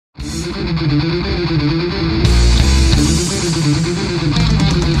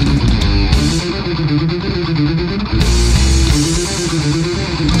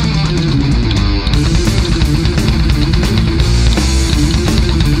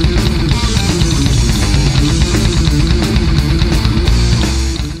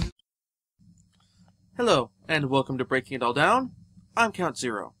Hello, and welcome to Breaking It All Down. I'm Count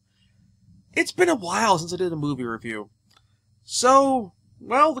Zero. It's been a while since I did a movie review. So,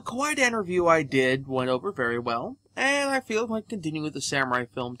 well, the Kawaii Dan review I did went over very well, and I feel like continuing with the samurai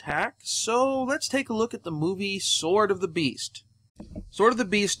film tack, so let's take a look at the movie Sword of the Beast. Sword of the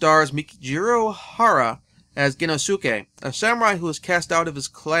Beast stars Mikijiro Hara as Genosuke, a samurai who was cast out of his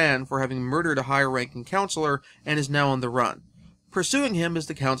clan for having murdered a higher-ranking counselor and is now on the run. Pursuing him is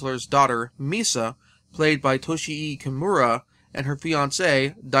the counselor's daughter, Misa, played by Toshii Kimura, and her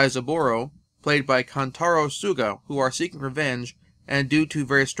fiancé, Daizaburo, played by Kantaro Suga, who are seeking revenge, and due to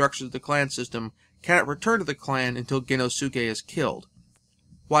various structures of the clan system, cannot return to the clan until Genosuke is killed.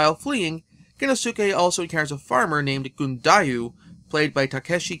 While fleeing, Genosuke also encounters a farmer named Gundayu, played by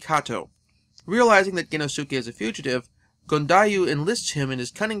Takeshi Kato. Realizing that Genosuke is a fugitive, Gundayu enlists him in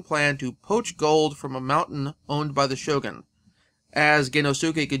his cunning plan to poach gold from a mountain owned by the shogun. As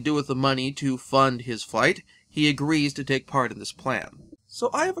Genosuke could do with the money to fund his flight, he agrees to take part in this plan. So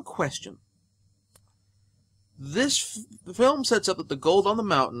I have a question. This film sets up that the gold on the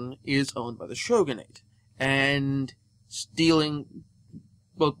mountain is owned by the shogunate, and stealing,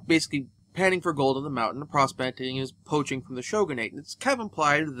 well, basically panning for gold on the mountain and prospecting is poaching from the shogunate. And it's kind of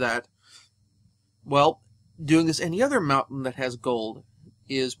implied that, well, doing this any other mountain that has gold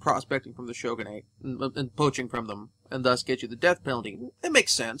is prospecting from the shogunate and poaching from them, and thus get you the death penalty. It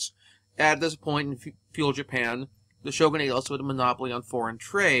makes sense. At this point in feudal Japan, the shogunate also had a monopoly on foreign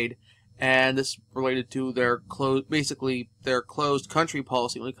trade, and this related to their closed country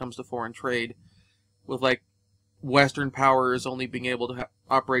policy when it comes to foreign trade, with like Western powers only being able to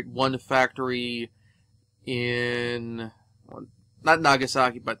operate one factory in, not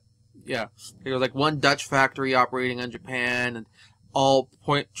Nagasaki, but yeah, there was like one Dutch factory operating in Japan, and all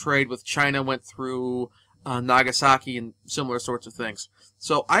point trade with China went through Nagasaki and similar sorts of things.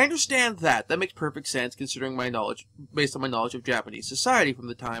 So I understand that. That makes perfect sense considering my knowledge, based on my knowledge of Japanese society from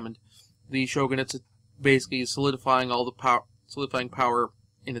the time, and the shogunate's basically solidifying power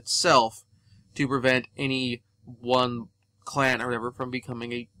in itself to prevent any one clan or whatever from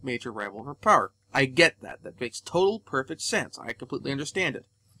becoming a major rival for power. I get that. That makes total perfect sense. I completely understand it.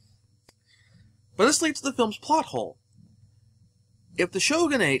 But this leads to the film's plot hole. If the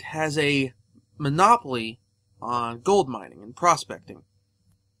shogunate has a monopoly on gold mining and prospecting,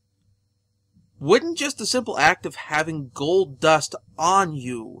 wouldn't just the simple act of having gold dust on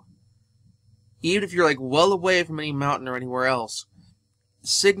you, even if you're like well away from any mountain or anywhere else,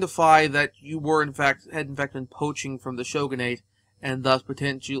 signify that you were had in fact been poaching from the shogunate, and thus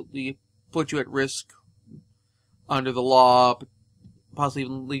potentially put you at risk under the law, possibly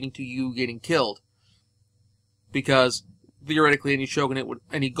even leading to you getting killed? Because theoretically,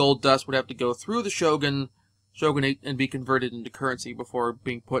 any gold dust would have to go through the shogunate and be converted into currency before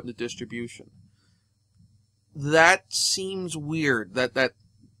being put into distribution. That seems weird. That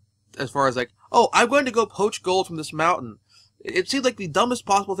as far as like, oh, I'm going to go poach gold from this mountain. It seems like the dumbest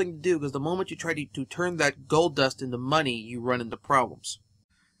possible thing to do, because the moment you try to turn that gold dust into money, you run into problems.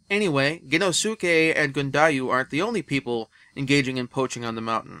 Anyway, Genosuke and Gundayu aren't the only people engaging in poaching on the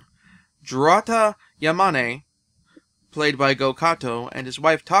mountain. Jurata Yamane, played by Go Kato, and his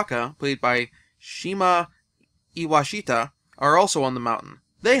wife Taka, played by Shima Iwashita, are also on the mountain.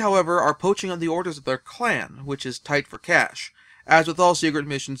 They, however, are poaching on the orders of their clan, which is tight for cash. As with all secret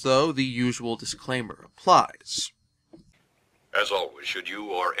missions, though, the usual disclaimer applies. As always, should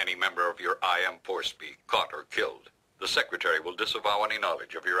you or any member of your IM force be caught or killed, the Secretary will disavow any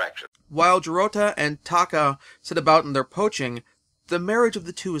knowledge of your actions. While Jurota and Taka set about in their poaching, the marriage of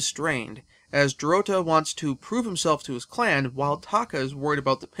the two is strained, as Jurota wants to prove himself to his clan, while Taka is worried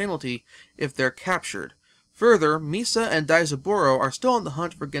about the penalty if they're captured. Further, Misa and Daizaburo are still on the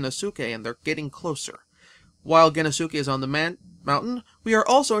hunt for Genosuke, and they're getting closer. While Genosuke is on the mountain, we are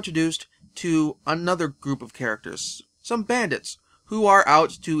also introduced to another group of characters, some bandits, who are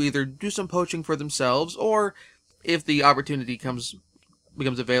out to either do some poaching for themselves, or, if the opportunity becomes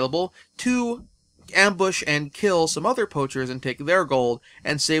available, to ambush and kill some other poachers and take their gold,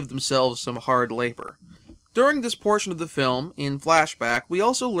 and save themselves some hard labor. During this portion of the film, in flashback, we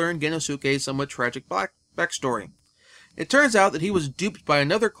also learn Genosuke's somewhat tragic backstory. It turns out that he was duped by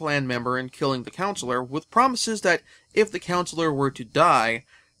another clan member in killing the counselor, with promises that if the counselor were to die,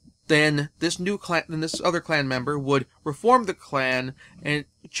 then this other clan member would reform the clan and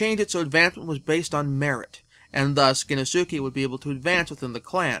change it so advancement was based on merit, and thus Genosuke would be able to advance within the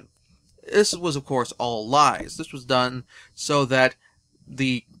clan. This was, of course, all lies. This was done so that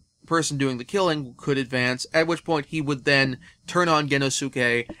the person doing the killing could advance, at which point he would then turn on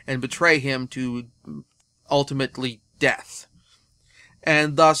Genosuke and betray him to ultimately death.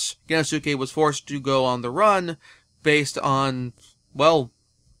 And thus, Genosuke was forced to go on the run based on, well,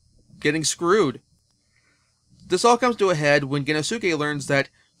 getting screwed. This all comes to a head when Genosuke learns that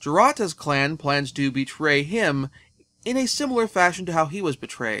Jurata's clan plans to betray him in a similar fashion to how he was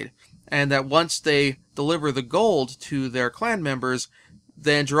betrayed, and that once they deliver the gold to their clan members,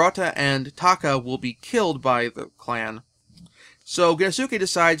 then Jurata and Taka will be killed by the clan. So Genosuke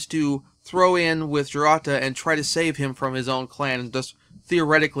decides to throw in with Jurata and try to save him from his own clan, and thus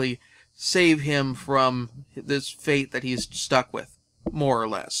theoretically save him from this fate that he's stuck with, more or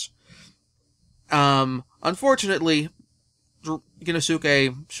less. Unfortunately,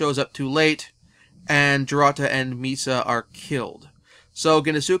 Genosuke shows up too late, and Jurata and Misa are killed. So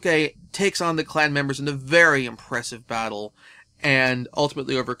Genosuke takes on the clan members in a very impressive battle, and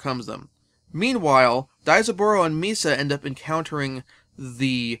ultimately overcomes them. Meanwhile, Daizaburo and Misa end up encountering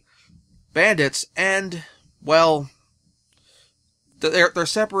the bandits, and, well, they're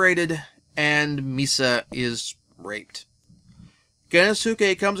separated, and Misa is raped.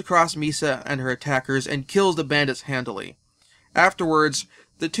 Genosuke comes across Misa and her attackers and kills the bandits handily. Afterwards,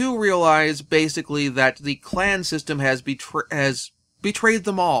 the two realize, basically, that the clan system has betrayed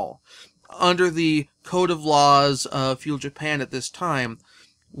them all. Under the code of laws of feudal Japan at this time,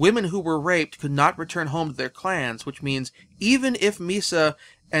 women who were raped could not return home to their clans, which means even if Misa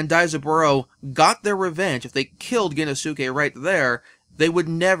and Daizaburo got their revenge, if they killed Genosuke right there, they would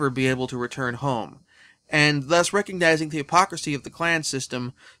never be able to return home. And thus, recognizing the hypocrisy of the clan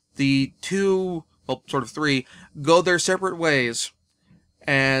system, the two, well, sort of three, go their separate ways,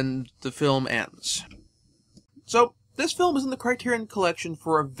 and the film ends. So, this film is in the Criterion Collection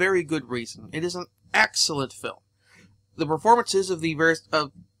for a very good reason. It is an excellent film. The performances of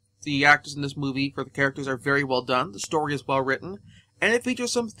the actors in this movie for the characters are very well done, the story is well written, and it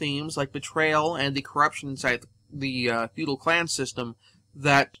features some themes like betrayal and the corruption inside the feudal clan system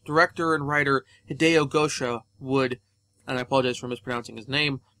that director and writer Hideo Gosha would, and I apologize for mispronouncing his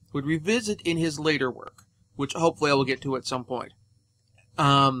name, would revisit in his later work, which hopefully I will get to at some point.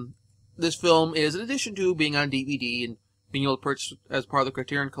 This film is, in addition to being on DVD and being able to purchase as part of the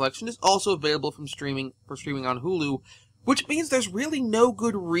Criterion Collection, is also available for streaming on Hulu, which means there's really no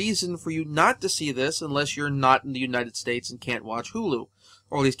good reason for you not to see this unless you're not in the United States and can't watch Hulu,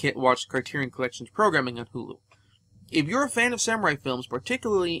 or at least can't watch the Criterion Collection's programming on Hulu. If you're a fan of samurai films,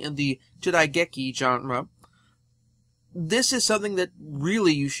 particularly in the Jidaigeki genre, this is something that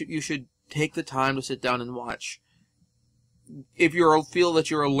really you should take the time to sit down and watch. If you feel that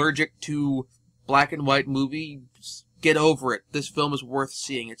you're allergic to black and white movies, get over it. This film is worth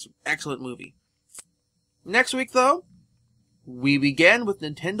seeing. It's an excellent movie. Next week, though, we begin with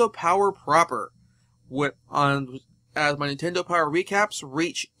Nintendo Power proper, as my Nintendo Power recaps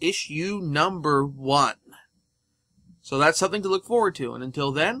reach issue number 1. So that's something to look forward to, and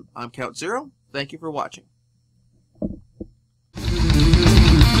until then, I'm Count Zero. Thank you for watching.